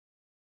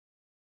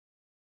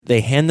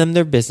They hand them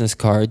their business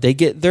card. They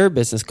get their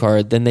business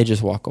card. Then they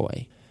just walk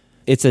away.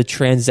 It's a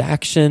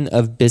transaction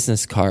of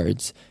business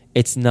cards.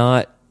 It's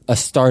not a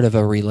start of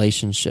a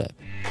relationship.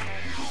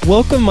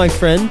 Welcome, my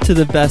friend, to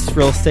the best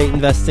real estate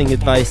investing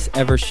advice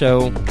ever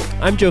show.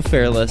 I'm Joe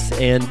Fairless,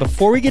 and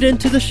before we get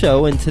into the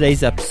show in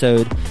today's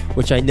episode,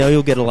 which I know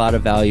you'll get a lot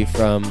of value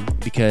from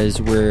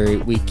because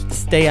we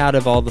stay out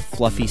of all the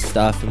fluffy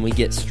stuff and we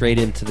get straight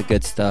into the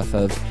good stuff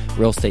of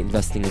real estate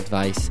investing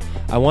advice,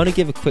 I want to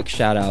give a quick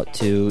shout out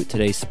to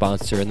today's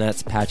sponsor, and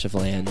that's Patch of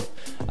Land.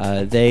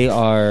 They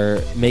are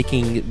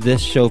making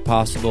this show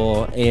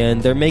possible,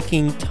 and they're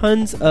making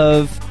tons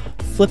of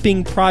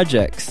flipping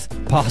projects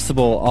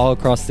possible all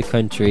across the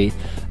country.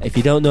 If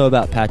you don't know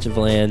about Patch of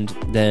Land,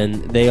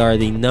 then they are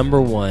the number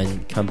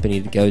one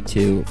company to go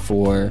to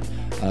for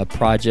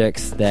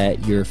projects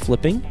that you're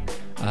flipping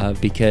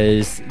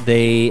because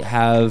they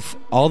have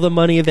all the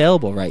money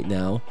available right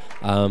now.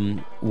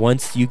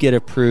 Once you get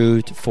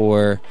approved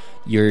for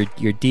your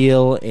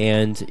deal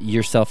and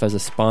yourself as a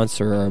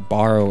sponsor or a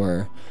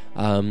borrower,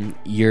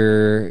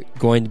 you're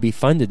going to be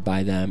funded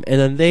by them, and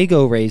then they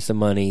go raise the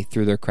money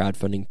through their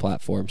crowdfunding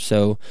platform.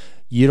 So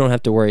you don't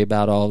have to worry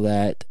about all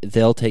that.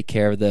 They'll take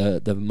care of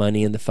the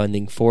money and the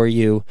funding for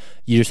you.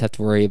 You just have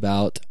to worry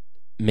about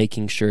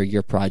making sure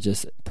your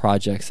project's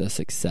a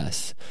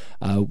success.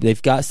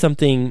 They've got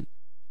something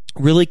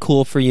really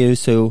cool for you.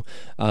 So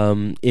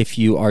if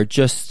you are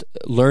just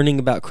learning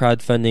about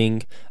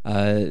crowdfunding,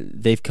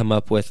 they've come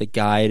up with a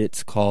guide.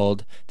 It's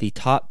called the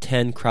Top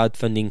 10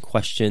 Crowdfunding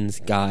Questions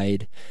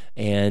Guide.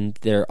 And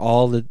they're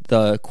all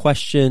the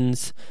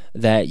questions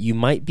that you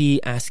might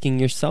be asking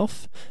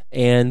yourself.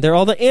 And they're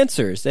all the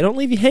answers. They don't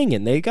leave you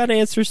hanging. They got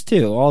answers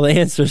too. All the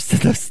answers to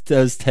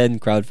those 10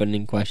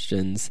 crowdfunding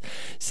questions.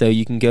 So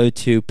you can go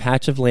to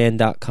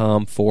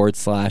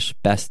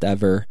patchofland.com/best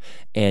ever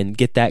and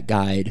get that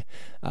guide.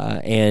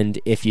 And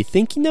if you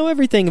think you know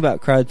everything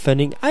about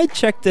crowdfunding, I'd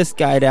check this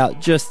guide out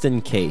just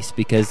in case,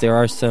 because there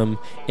are some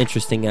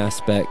interesting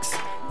aspects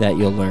that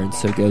you'll learn.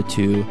 So go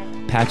to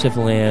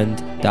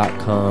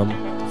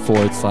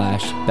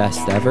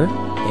patchofland.com/best ever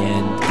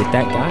and get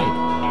that guide.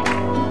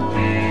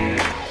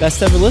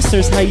 Best ever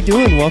listeners, how you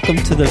doing? Welcome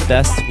to the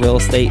best real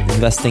estate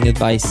investing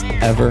advice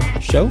ever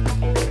show.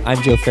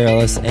 I'm Joe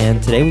Fairless,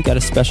 and today we've got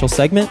a special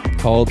segment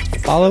called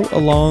Follow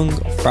Along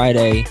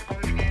Friday.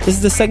 This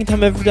is the second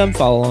time I've ever done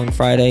Follow Along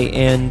Friday,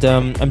 and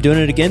I'm doing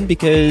it again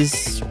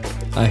because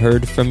I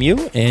heard from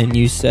you, and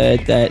you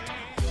said that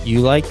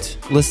you liked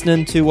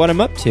listening to what I'm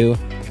up to.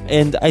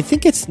 And I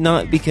think it's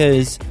not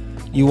because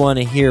you want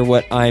to hear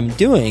what I'm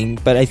doing,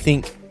 but I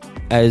think,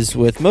 as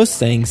with most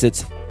things,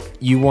 it's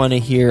you want to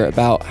hear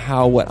about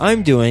how what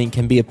I'm doing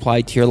can be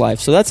applied to your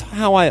life. So that's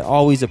how I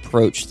always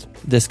approached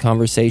this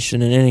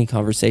conversation, and any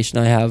conversation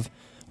I have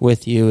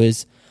with you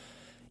is,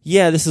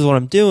 yeah, this is what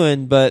I'm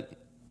doing, but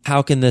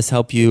how can this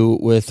help you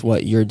with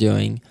what you're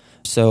doing?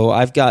 So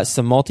I've got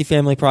some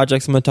multifamily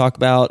projects I'm going to talk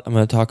about. I'm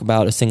going to talk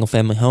about a single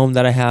family home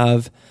that I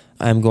have.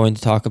 I'm going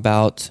to talk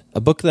about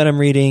a book that I'm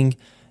reading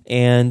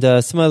and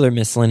some other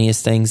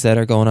miscellaneous things that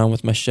are going on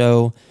with my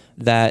show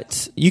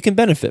that you can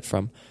benefit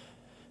from.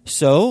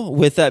 So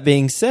with that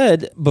being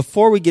said,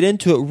 before we get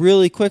into it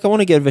really quick, I want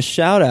to give a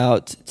shout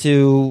out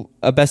to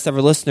a best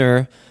ever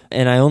listener,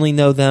 and I only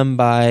know them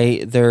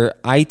by their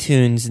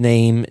iTunes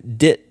name,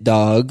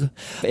 DitDog.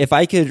 If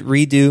I could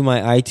redo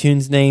my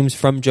iTunes names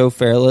from Joe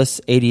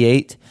Fairless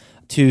 88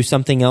 to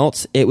something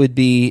else, it would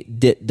be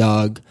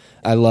DitDog.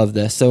 I love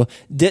this. So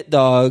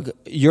DitDog,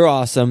 you're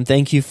awesome.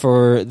 Thank you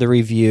for the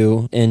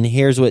review. And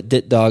here's what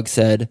DitDog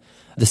said.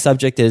 The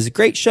subject is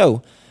great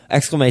show! !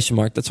 That's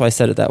why I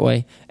said it that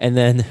way. And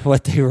then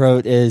what they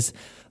wrote is,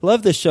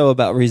 love the show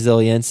about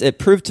resilience. It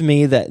proved to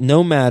me that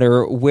no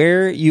matter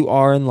where you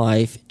are in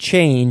life,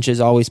 change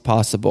is always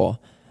possible.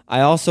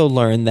 I also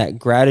learned that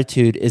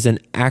gratitude is an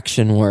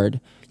action word.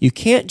 You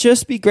can't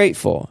just be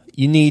grateful.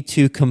 You need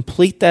to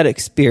complete that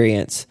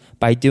experience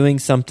by doing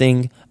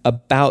something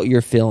about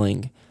your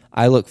feeling.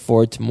 I look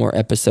forward to more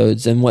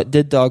episodes. And what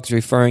DitDog's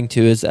referring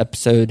to is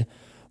episode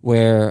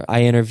where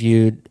I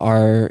interviewed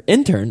our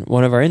intern,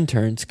 one of our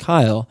interns,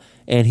 Kyle,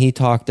 and he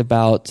talked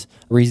about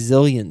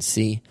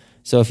resiliency.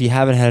 So if you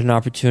haven't had an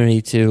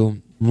opportunity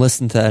to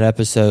listen to that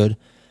episode,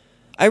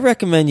 I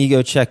recommend you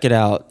go check it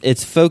out.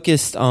 It's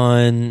focused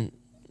on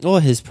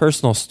his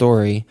personal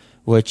story,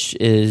 which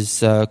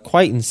is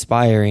quite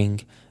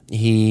inspiring.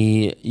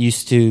 He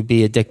used to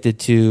be addicted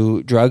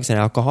to drugs and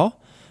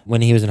alcohol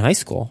when he was in high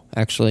school,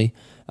 actually.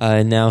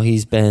 And now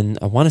he's been,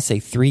 I want to say,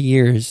 3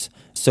 years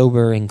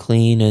sober and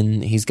clean,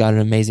 and he's got an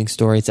amazing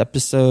story. It's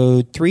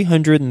episode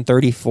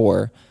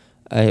 334.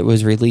 It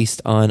was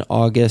released on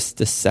August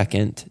the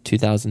 2nd,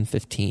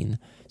 2015.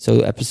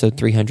 So episode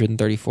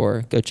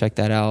 334. Go check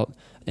that out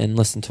and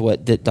listen to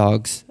what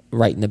DitDog's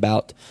writing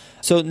about.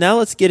 So now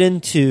let's get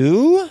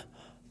into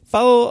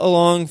Follow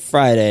Along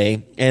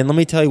Friday. And let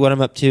me tell you what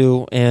I'm up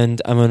to. And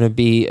I'm going to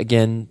be,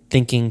 again,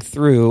 thinking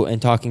through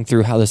and talking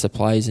through how this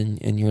applies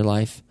in your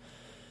life.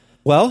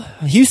 Well,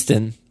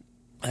 Houston,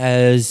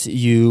 as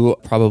you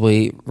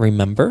probably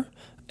remember,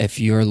 if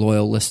you're a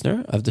loyal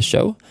listener of the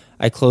show,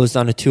 I closed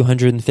on a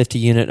 250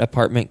 unit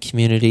apartment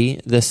community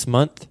this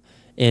month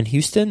in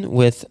Houston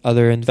with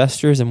other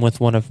investors and with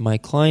one of my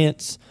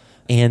clients,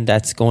 and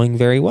that's going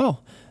very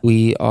well.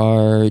 We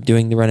are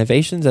doing the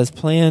renovations as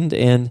planned,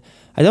 and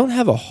I don't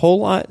have a whole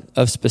lot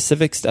of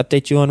specifics to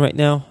update you on right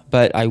now,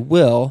 but I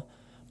will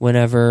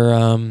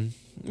whenever,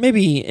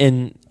 maybe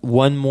in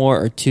one more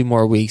or two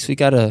more weeks. We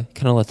got to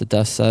kind of let the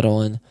dust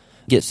settle and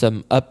get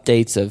some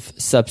updates of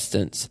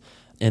substance,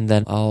 and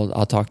then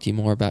I'll talk to you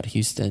more about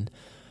Houston.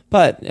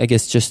 But I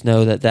guess just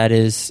know that that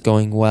is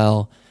going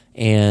well.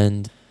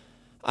 And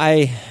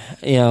I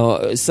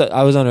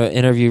was on an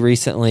interview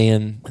recently,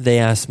 and they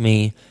asked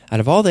me,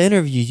 out of all the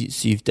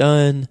interviews you've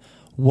done,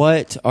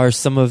 what are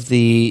some of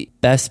the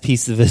best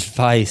pieces of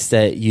advice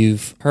that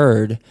you've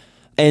heard?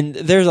 And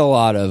there's a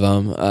lot of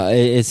them.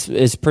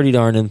 It's pretty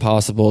darn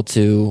impossible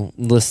to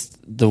list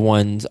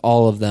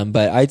all of them.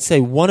 But I'd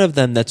say one of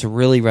them that's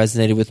really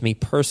resonated with me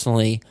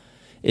personally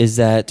is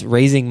that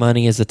raising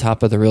money is the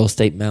top of the real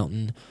estate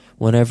mountain.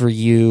 Whenever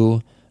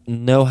you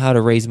know how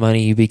to raise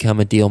money, you become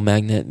a deal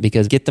magnet,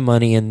 because get the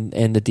money and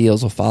the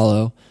deals will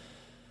follow.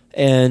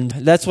 And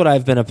that's what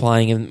I've been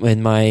applying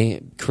in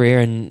my career.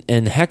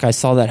 And heck, I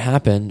saw that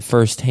happen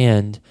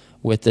firsthand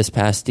with this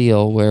past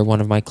deal where one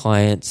of my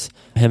clients,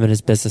 him and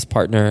his business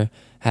partner,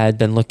 had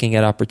been looking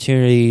at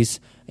opportunities,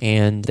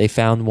 and they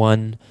found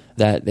one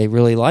that they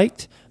really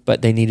liked,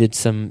 but they needed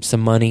some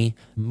money,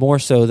 more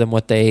so than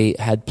what they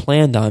had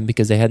planned on,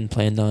 because they hadn't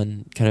planned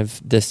on kind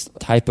of this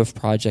type of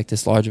project,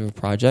 this large of a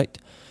project.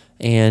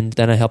 And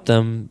then I helped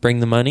them bring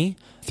the money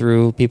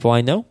through people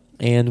I know,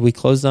 and we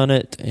closed on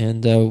it,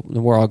 and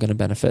we're all going to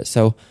benefit.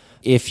 So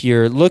if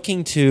you're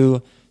looking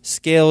to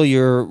scale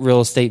your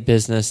real estate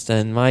business,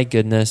 then my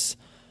goodness,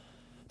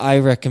 I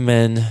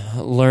recommend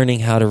learning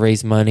how to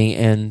raise money.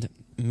 And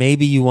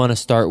maybe you want to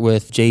start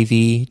with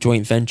JV,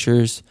 joint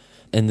ventures,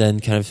 and then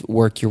kind of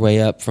work your way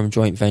up from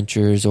joint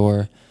ventures,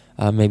 or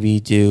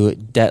maybe do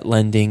debt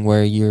lending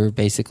where you're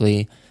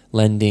basically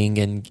lending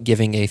and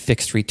giving a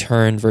fixed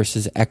return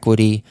versus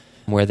equity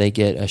where they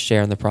get a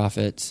share in the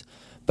profits.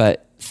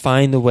 But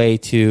find a way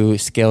to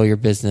scale your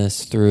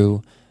business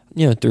through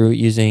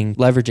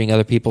leveraging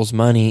other people's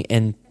money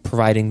and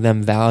providing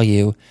them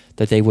value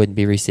that they wouldn't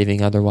be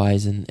receiving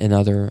otherwise in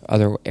other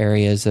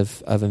areas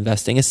of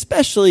investing,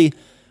 especially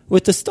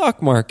with the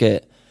stock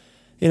market.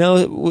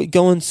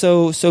 Going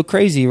so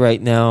crazy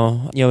right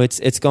now.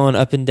 It's gone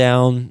up and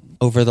down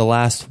over the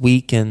last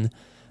week, and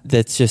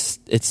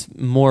it's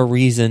more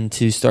reason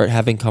to start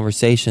having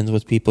conversations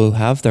with people who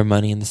have their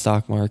money in the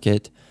stock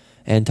market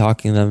and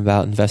talking to them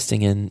about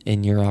investing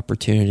in your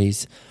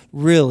opportunities.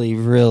 Really,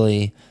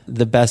 really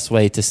the best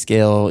way to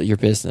scale your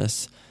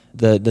business.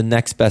 The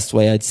next best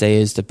way, I'd say,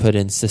 is to put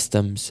in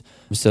systems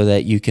so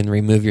that you can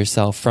remove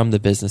yourself from the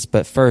business.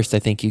 But first, I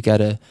think you got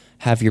to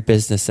have your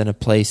business in a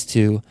place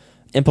to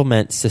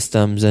implement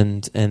systems,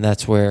 and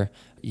that's where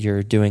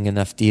you're doing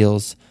enough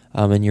deals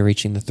and you're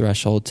reaching the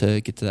threshold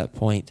to get to that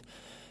point.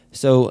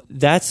 So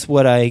that's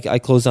what I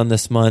closed on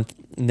this month.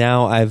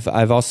 Now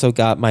I've also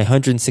got my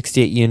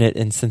 168 unit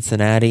in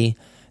Cincinnati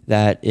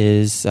that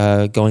is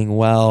going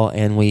well,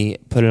 and we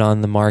put it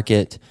on the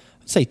market,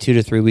 I'd say 2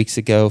 to 3 weeks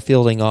ago,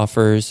 fielding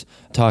offers,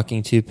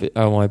 talking to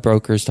my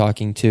brokers,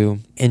 talking to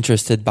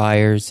interested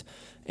buyers.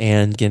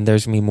 And again,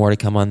 there's going to be more to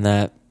come on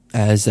that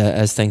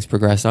as things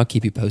progress, and I'll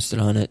keep you posted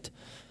on it.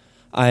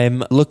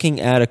 I'm looking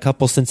at a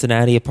couple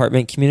Cincinnati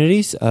apartment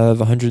communities of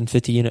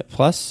 150 unit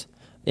plus,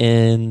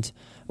 and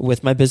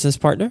with my business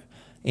partner.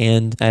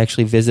 And I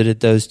actually visited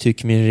those two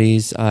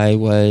communities. I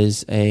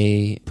was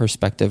a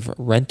prospective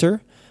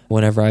renter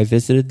whenever I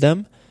visited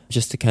them,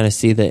 just to kind of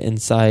see the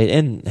inside.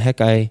 And heck,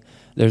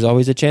 there's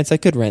always a chance I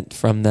could rent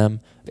from them.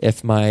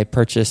 If my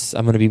purchase,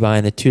 I'm going to be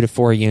buying a 2 to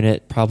 4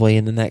 unit probably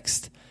in the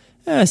next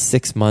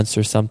 6 months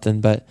or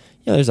something. But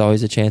there's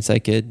always a chance I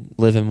could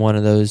live in one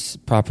of those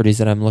properties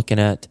that I'm looking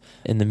at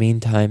in the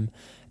meantime.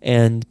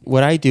 And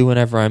what I do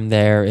whenever I'm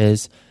there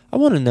is I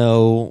want to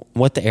know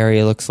what the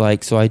area looks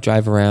like. So I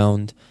drive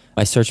around,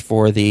 I search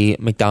for the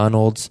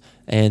McDonald's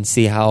and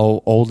see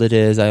how old it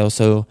is. I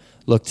also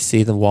look to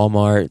see the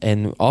Walmart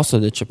and also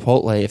the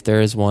Chipotle, if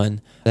there is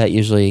one. That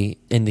usually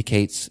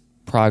indicates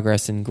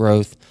progress and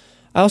growth.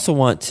 I also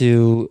want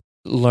to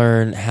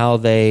learn how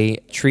they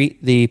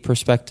treat the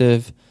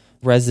prospective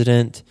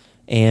resident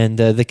and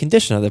the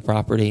condition of the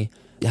property,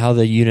 how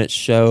the units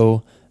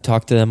show,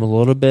 talk to them a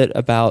little bit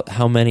about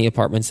how many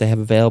apartments they have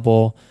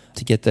available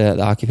to get the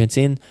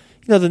occupancy. And,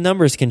 the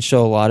numbers can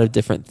show a lot of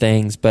different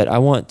things, but I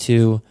want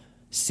to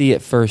see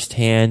it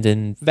firsthand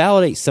and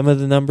validate some of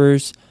the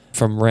numbers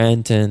from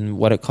rent and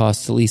what it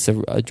costs to lease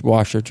a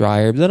washer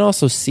dryer, but then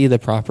also see the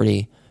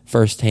property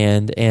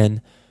firsthand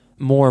and,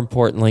 more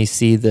importantly,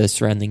 see the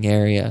surrounding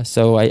area.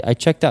 So I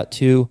checked out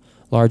 2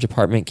 large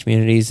apartment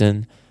communities,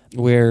 and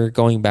we're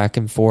going back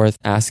and forth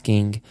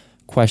asking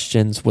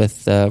questions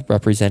with the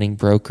representing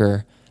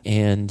broker,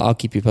 and I'll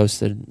keep you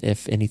posted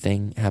if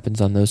anything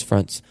happens on those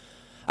fronts.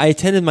 I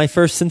attended my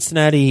first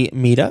Cincinnati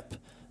meetup.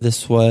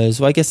 This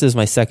was, I guess it was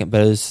my second,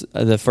 but it was,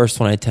 the first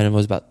one I attended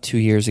was about 2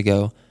 years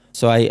ago.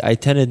 So I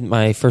attended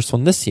my first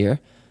one this year,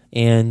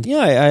 And yeah,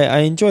 I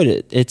enjoyed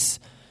it.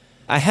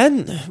 I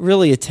hadn't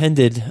really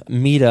attended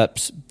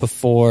meetups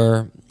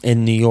before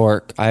in New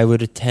York. I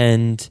would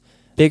attend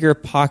bigger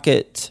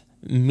pocket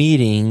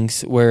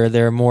meetings where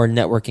there are more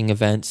networking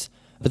events,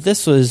 but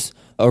this was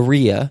a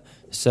RIA,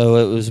 so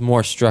it was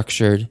more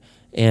structured,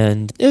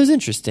 and it was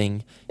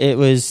interesting. It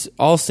was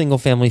all single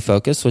family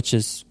focused, which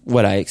is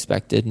what I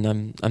expected,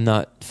 and I'm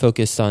not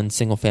focused on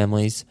single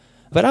families,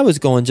 but I was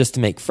going just to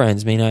make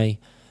friends. I mean,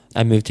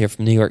 I moved here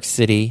from New York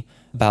City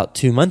about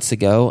 2 months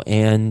ago,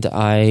 and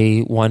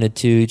I wanted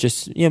to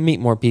just meet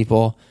more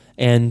people.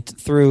 And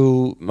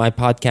through my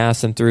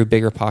podcast and through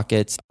Bigger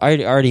Pockets,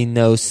 I already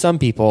know some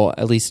people,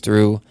 at least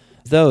through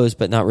those,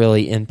 but not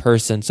really in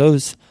person. So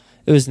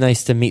it was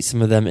nice to meet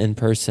some of them in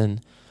person.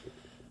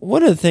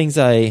 One of the things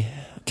I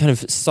kind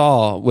of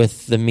saw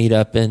with the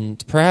meetup,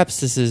 and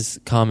perhaps this is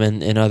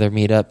common in other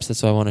meetups,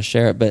 that's why I want to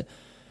share it, but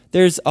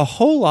there's a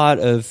whole lot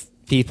of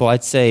people,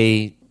 I'd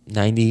say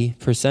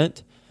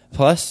 90%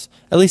 plus,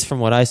 at least from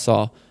what I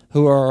saw,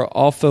 who are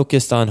all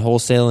focused on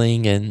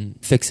wholesaling and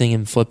fixing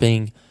and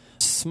flipping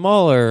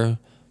smaller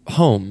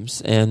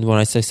homes. And when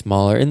I say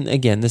smaller, and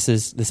again,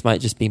 this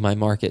might just be my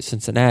market,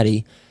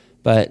 Cincinnati,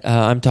 but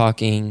I'm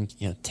talking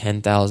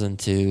 $10,000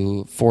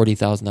 to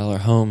 $40,000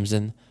 homes.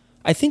 And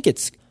I think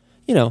it's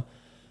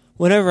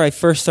whenever I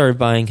first started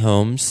buying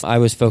homes, I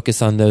was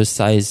focused on those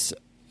size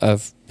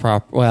of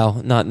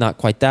well, not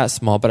quite that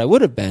small, but I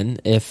would have been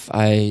if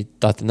I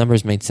thought the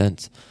numbers made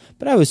sense.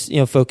 But I was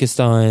focused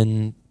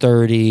on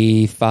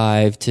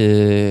 $35,000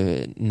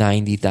 to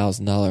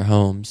 $90,000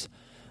 homes.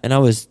 And I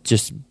was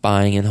just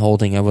buying and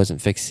holding. I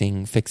wasn't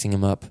fixing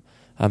them up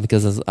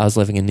because I was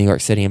living in New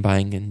York City and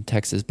buying in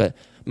Texas. But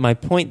my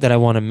point that I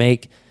want to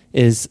make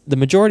is the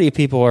majority of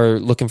people are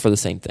looking for the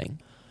same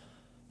thing.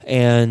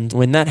 And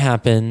when that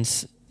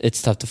happens,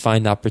 it's tough to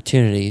find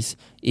opportunities,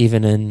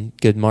 even in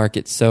good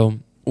markets. So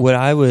what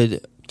I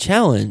would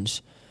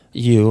challenge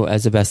you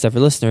as a best ever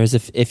listener is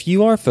if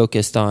you are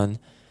focused on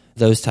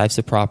those types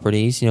of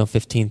properties,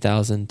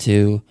 $15,000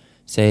 to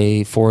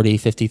say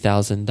 $40,000,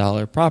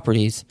 $50,000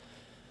 properties,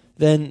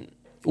 then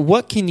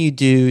what can you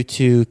do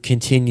to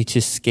continue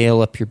to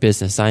scale up your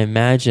business? I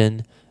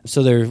imagine,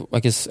 so there are, I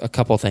guess, a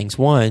couple of things.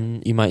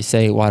 One, you might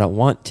say, well, I don't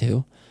want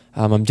to.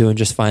 I'm doing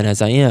just fine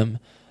as I am.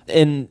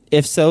 And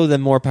if so,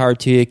 then more power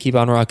to you. Keep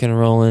on rocking and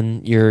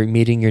rolling. You're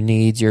meeting your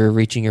needs. You're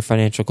reaching your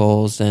financial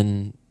goals,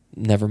 and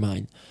never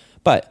mind.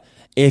 But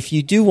if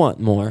you do want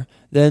more,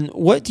 then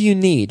what do you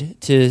need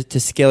to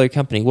scale your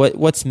company?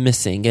 What's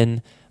missing?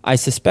 And I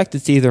suspect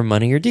it's either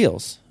money or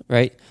deals,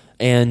 right?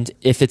 And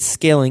if it's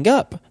scaling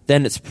up,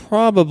 then it's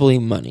probably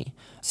money.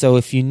 So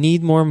if you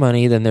need more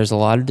money, then there's a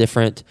lot of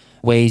different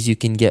ways you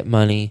can get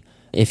money.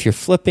 If you're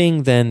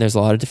flipping, then there's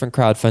a lot of different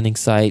crowdfunding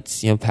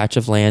sites. Patch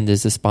of Land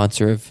is the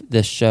sponsor of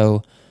this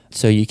show,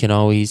 so you can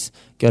always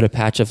go to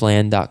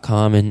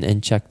patchofland.com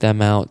and check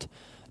them out.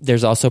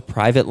 There's also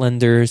private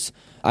lenders.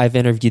 I've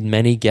interviewed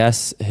many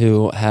guests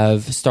who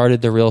have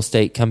started their real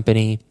estate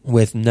company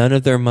with none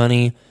of their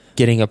money,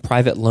 getting a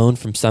private loan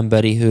from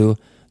somebody who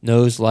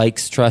knows,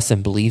 likes, trusts,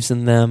 and believes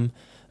in them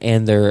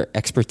and their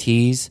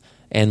expertise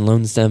and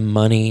loans them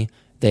money.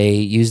 They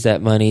use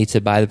that money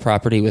to buy the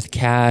property with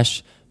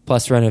cash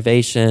plus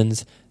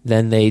renovations.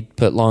 Then they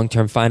put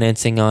long-term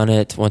financing on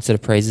it. Once it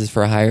appraises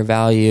for a higher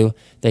value,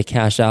 they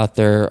cash out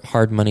their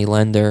hard money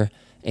lender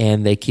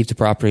and they keep the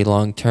property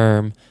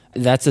long-term.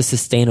 That's a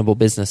sustainable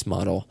business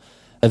model.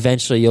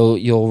 Eventually,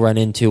 you'll run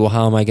into, well,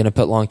 how am I going to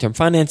put long-term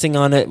financing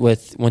on it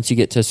once you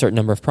get to a certain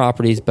number of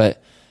properties?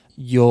 But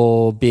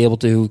you'll be able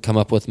to come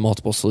up with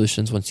multiple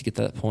solutions once you get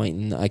to that point,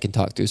 and I can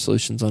talk through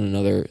solutions on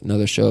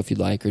another show if you'd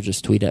like, or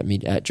just tweet at me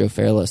at Joe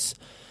Fairless.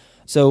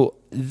 So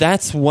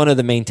that's one of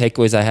the main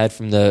takeaways I had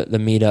from the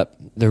meetup,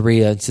 the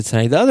RIA in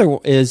Cincinnati. The other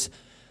is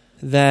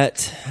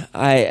that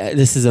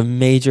this is a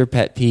major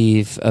pet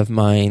peeve of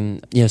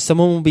mine.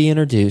 Someone will be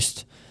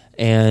introduced,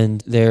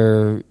 and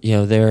they're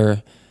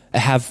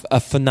have a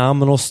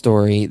phenomenal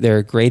story. They're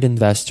a great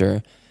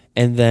investor,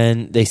 and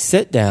then they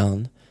sit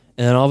down.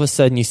 And then all of a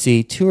sudden you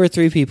see 2 or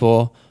 3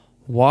 people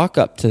walk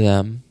up to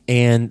them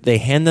and they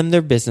hand them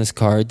their business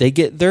card. They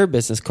get their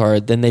business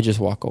card, then they just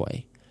walk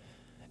away.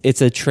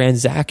 It's a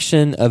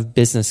transaction of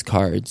business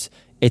cards.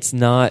 It's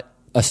not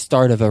a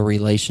start of a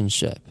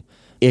relationship.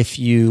 If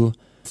you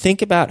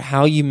think about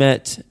how you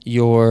met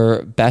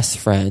your best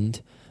friend,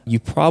 you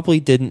probably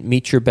didn't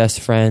meet your best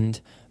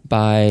friend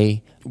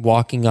by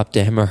walking up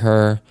to him or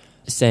her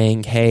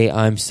saying, hey,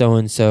 I'm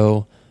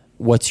so-and-so.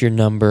 What's your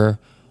number?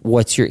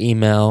 What's your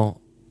email?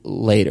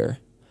 Later.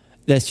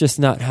 That's just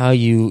not how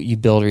you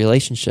build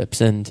relationships.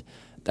 And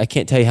I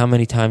can't tell you how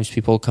many times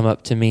people come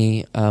up to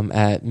me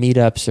at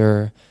meetups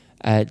or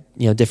at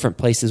different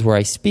places where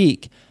I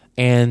speak,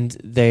 and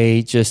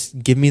they just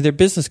give me their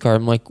business card.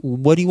 I'm like,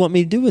 what do you want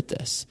me to do with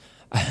this?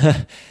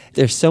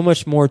 There's so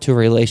much more to a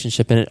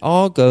relationship, and it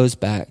all goes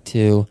back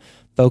to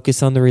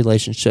focus on the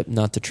relationship,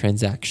 not the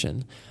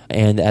transaction.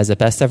 And as a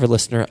best ever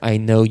listener, I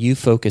know you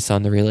focus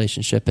on the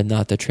relationship and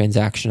not the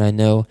transaction. I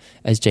know,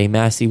 as Jay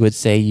Massey would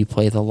say, you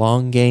play the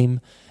long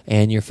game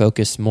and you're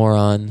focused more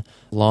on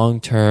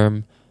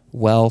long-term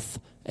wealth,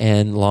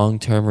 and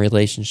long-term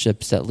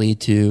relationships that lead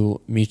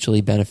to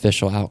mutually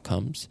beneficial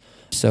outcomes.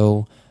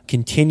 So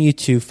continue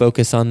to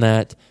focus on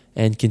that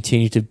and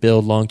continue to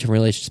build long-term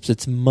relationships.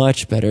 It's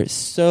much better. It's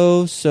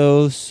so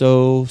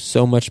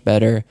much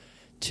better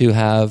to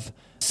have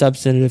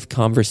substantive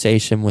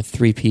conversation with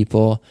 3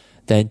 people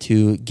than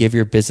to give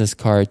your business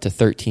card to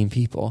 13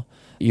 people.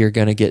 You're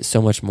going to get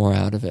so much more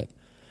out of it.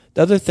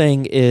 The other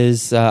thing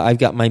is I've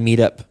got my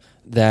meetup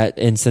that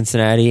in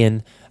Cincinnati,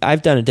 and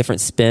I've done a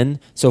different spin.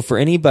 So for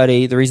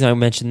anybody, the reason I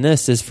mention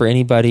this is for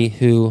anybody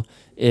who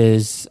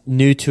is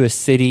new to a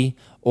city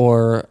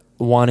or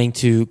wanting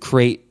to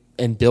create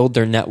and build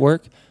their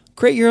network,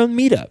 create your own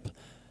meetup.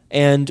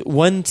 And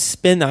one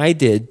spin I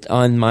did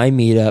on my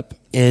meetup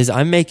is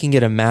I'm making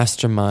it a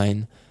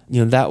mastermind.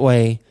 That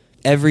way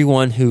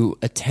everyone who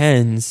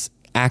attends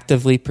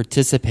actively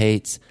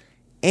participates,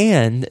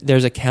 and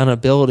there's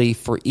accountability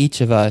for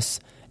each of us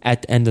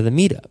at the end of the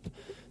meetup.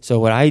 So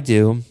what I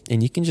do,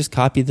 and you can just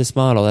copy this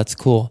model, that's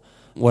cool.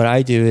 What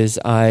I do is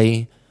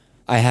I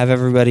have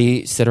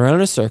everybody sit around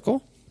in a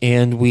circle,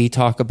 and we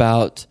talk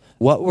about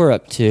what we're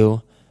up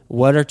to,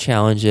 what our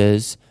challenge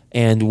is,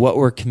 and what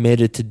we're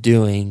committed to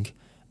doing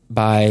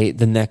by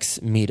the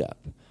next meetup.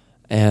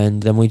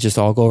 And then we just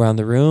all go around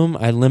the room.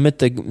 I limit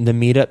the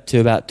meetup to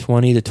about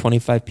 20 to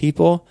 25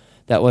 people.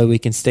 That way we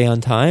can stay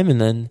on time.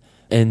 And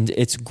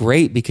it's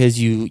great because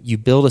you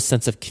build a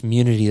sense of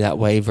community that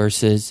way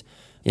versus,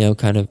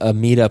 kind of a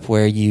meetup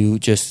where you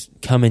just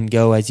come and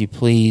go as you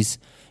please.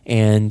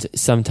 And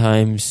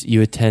sometimes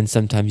you attend,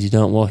 sometimes you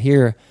don't. Well,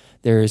 here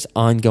there's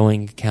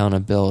ongoing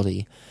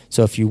accountability.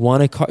 So if you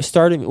want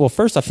to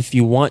first off, if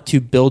you want to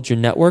build your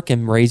network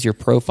and raise your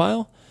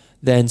profile,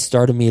 then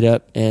start a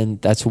meetup,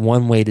 and that's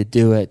one way to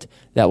do it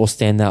that will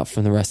stand out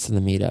from the rest of the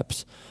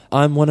meetups.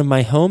 On one of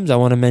my homes, I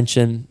want to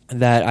mention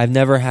that I've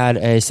never had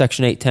a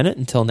Section 8 tenant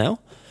until now.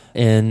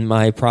 In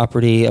my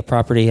property, a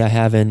property I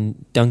have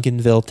in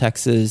Duncanville,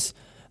 Texas,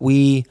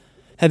 we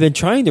have been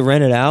trying to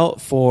rent it out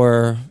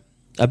for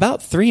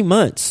about 3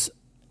 months,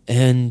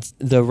 and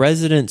the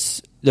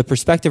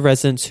prospective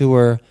residents who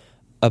were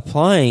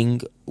applying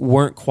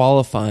weren't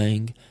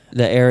qualifying.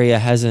 The area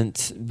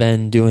hasn't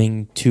been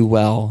doing too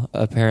well,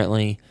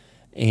 apparently,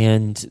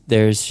 and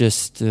there's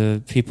just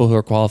people who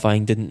are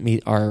qualifying didn't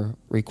meet our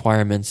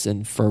requirements,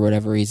 and for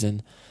whatever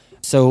reason.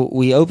 So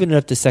we opened it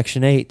up to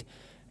Section 8,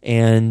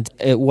 and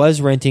it was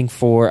renting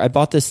I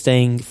bought this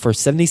thing for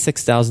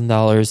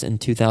 $76,000 in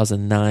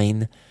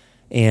 2009,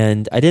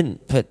 and I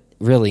didn't put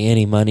really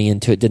any money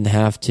into it, didn't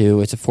have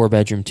to. It's a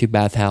 4-bedroom,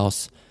 2-bath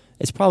house.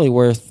 It's probably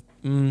worth,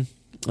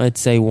 I'd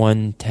say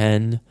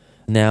 $110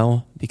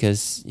 now,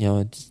 because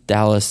it's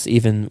Dallas,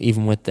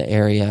 even with the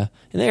area,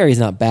 and the area's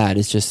not bad,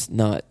 it's just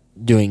not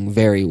doing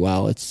very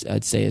well.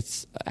 I'd say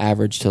it's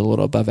average to a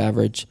little above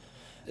average.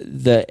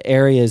 The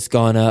area's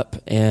gone up,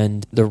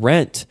 and the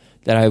rent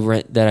that I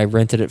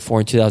rented it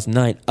for in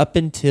 2009 up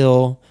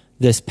until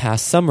this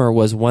past summer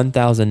was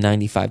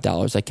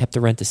 $1,095. I kept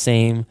the rent the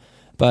same,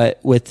 but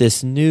with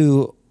this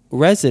new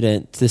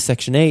resident, this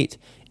Section 8,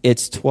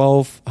 it's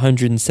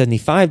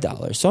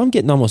 $1,275. So I'm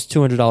getting almost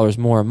 $200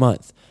 more a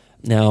month.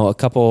 Now, a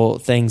couple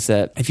things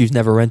that if you've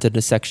never rented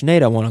a Section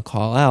 8, I want to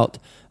call out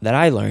that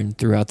I learned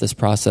throughout this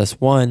process.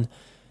 One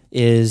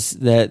is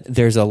that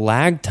there's a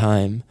lag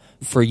time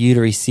for you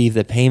to receive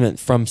the payment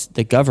from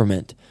the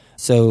government.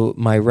 So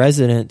my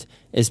resident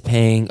is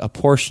paying a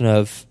portion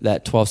of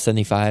that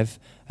 $1,275.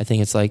 I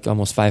think it's like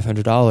almost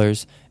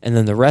 $500. And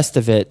then the rest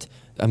of it,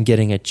 I'm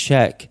getting a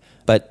check,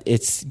 but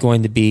it's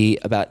going to be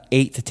about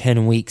 8 to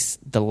 10 weeks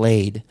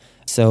delayed.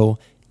 So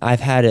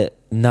I've had it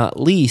not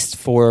leased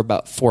for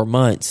about 4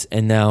 months,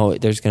 and now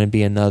there's going to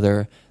be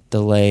another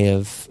delay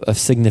of a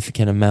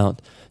significant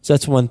amount. So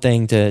that's one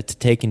thing to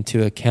take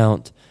into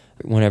account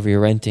whenever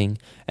you're renting.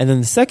 And then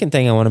the second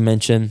thing I want to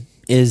mention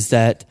is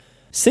that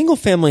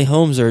single-family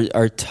homes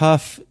are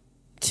tough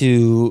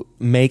to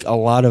make a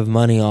lot of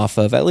money off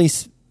of, at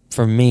least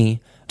for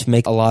me, to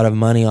make a lot of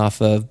money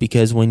off of,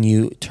 because when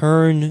you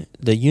turn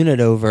the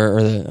unit over,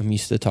 I'm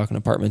used to talking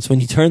apartments,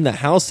 when you turn the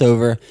house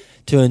over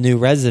to a new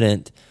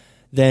resident,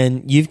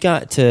 then you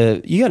got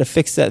to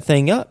fix that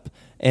thing up.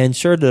 And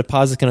sure, the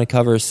deposit's going to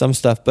cover some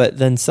stuff, but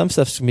then some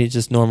stuff's going to be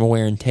just normal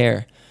wear and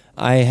tear.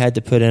 I had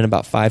to put in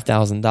about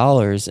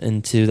 $5,000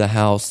 into the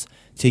house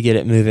to get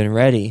it move-in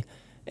ready.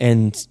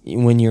 And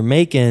when you're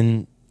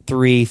making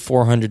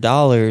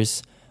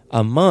 $300-$400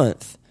 a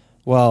month,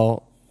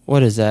 well,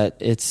 what is that?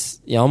 It's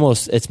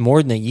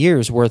more than a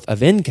year's worth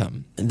of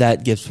income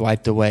that gets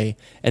wiped away,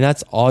 and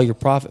that's all your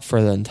profit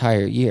for the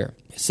entire year.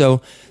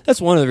 So that's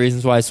one of the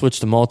reasons why I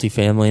switched to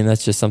multifamily, and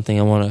that's just something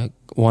I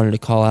wanted to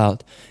call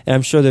out. And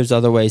I'm sure there's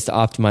other ways to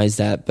optimize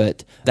that,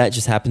 but that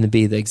just happened to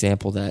be the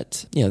example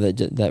that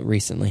that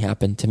recently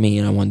happened to me,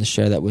 and I wanted to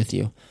share that with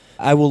you.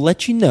 I will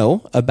let you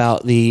know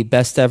about the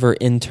best ever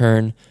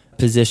intern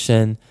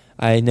position.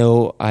 I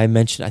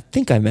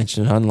think I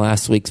mentioned it on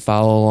last week's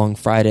Follow Along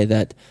Friday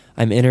that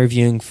I'm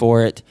interviewing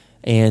for it.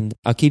 And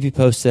I'll keep you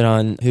posted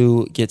on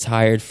who gets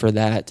hired for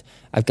that.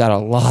 I've got a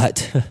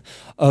lot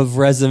of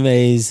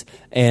resumes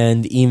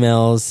and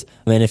emails.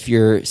 And if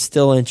you're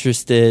still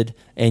interested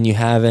and you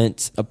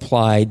haven't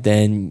applied,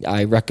 then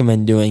I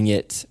recommend doing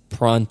it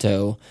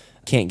pronto.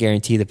 Can't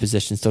guarantee the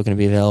position's still going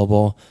to be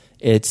available.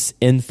 It's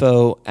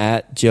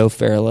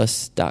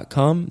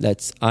info@joefairless.com.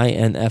 That's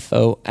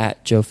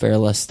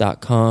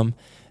info@joefairless.com.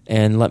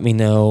 And let me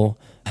know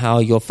how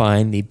you'll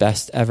find the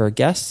best ever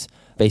guests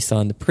based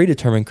on the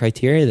predetermined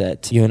criteria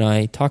that you and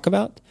I talk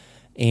about,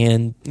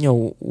 and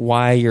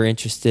why you're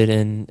interested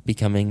in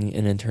becoming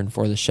an intern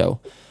for the show.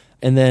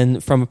 And then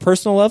from a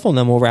personal level, and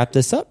then we'll wrap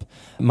this up.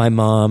 My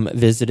mom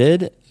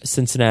visited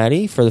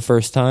Cincinnati for the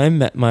first time,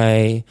 met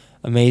my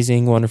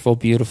amazing, wonderful,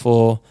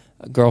 beautiful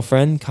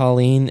girlfriend,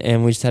 Colleen,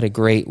 and we just had a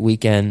great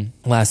weekend.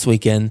 Last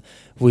weekend,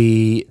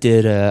 we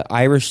did an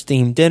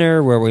Irish-themed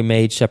dinner where we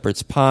made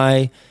shepherd's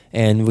pie,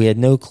 and we had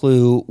no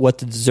clue what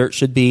the dessert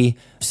should be.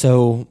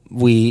 So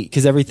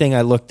because everything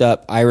I looked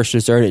up, Irish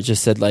dessert, it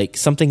just said like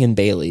something in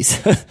Bailey's.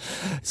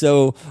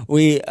 So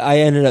I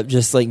ended up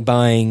just like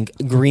buying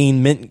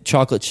green mint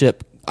chocolate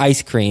chip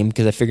ice cream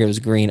because I figured it was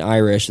green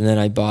Irish, and then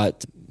I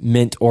bought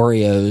mint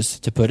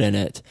Oreos to put in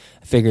it.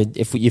 I figured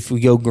if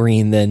we go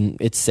green, then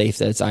it's safe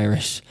that it's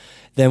Irish.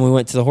 Then we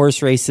went to the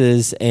horse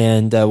races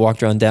and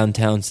walked around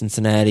downtown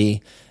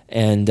Cincinnati.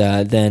 And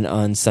then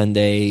on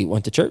Sunday,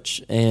 went to church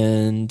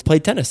and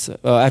played tennis.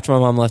 After my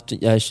mom left,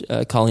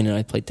 Colleen and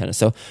I played tennis.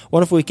 So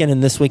wonderful weekend.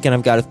 And this weekend,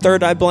 I've got a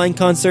Third Eye Blind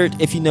concert.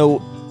 If you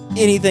know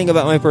anything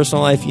about my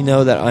personal life, you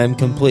know that I'm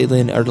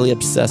completely and utterly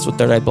obsessed with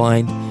Third Eye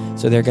Blind.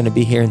 So they're going to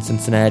be here in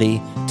Cincinnati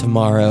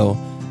tomorrow.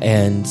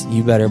 And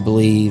you better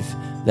believe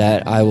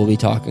that I will be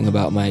talking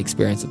about my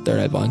experience at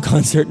Third Eye Blind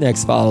concert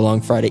next Follow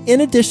Along Friday,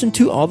 in addition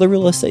to all the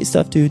real estate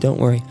stuff too. Don't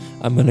worry,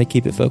 I'm going to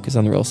keep it focused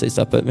on the real estate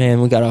stuff, but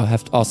man, we got to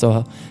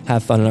also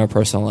have fun in our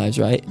personal lives,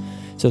 right?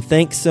 So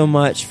thanks so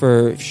much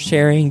for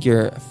sharing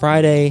your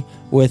Friday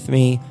with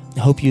me.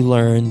 I hope you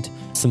learned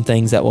some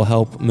things that will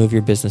help move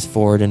your business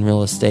forward in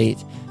real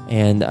estate,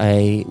 and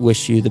I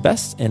wish you the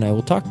best, and I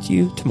will talk to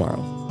you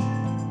tomorrow.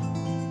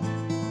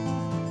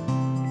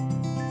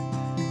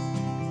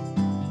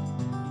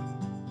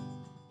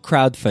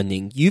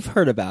 Crowdfunding. You've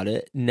heard about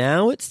it.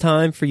 Now it's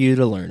time for you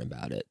to learn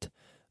about it.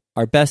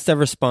 Our best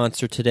ever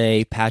sponsor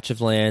today, Patch of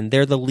Land,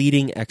 they're the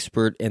leading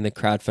expert in the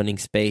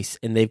crowdfunding space,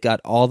 and they've got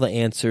all the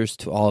answers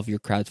to all of your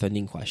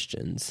crowdfunding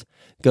questions.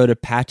 Go to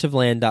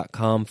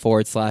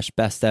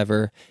patchofland.com/best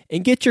ever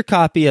and get your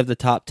copy of the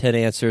top 10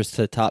 answers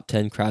to the top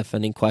 10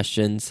 crowdfunding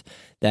questions.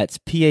 That's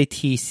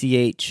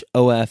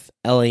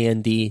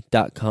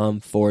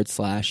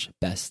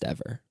patchofland.com/best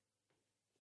ever.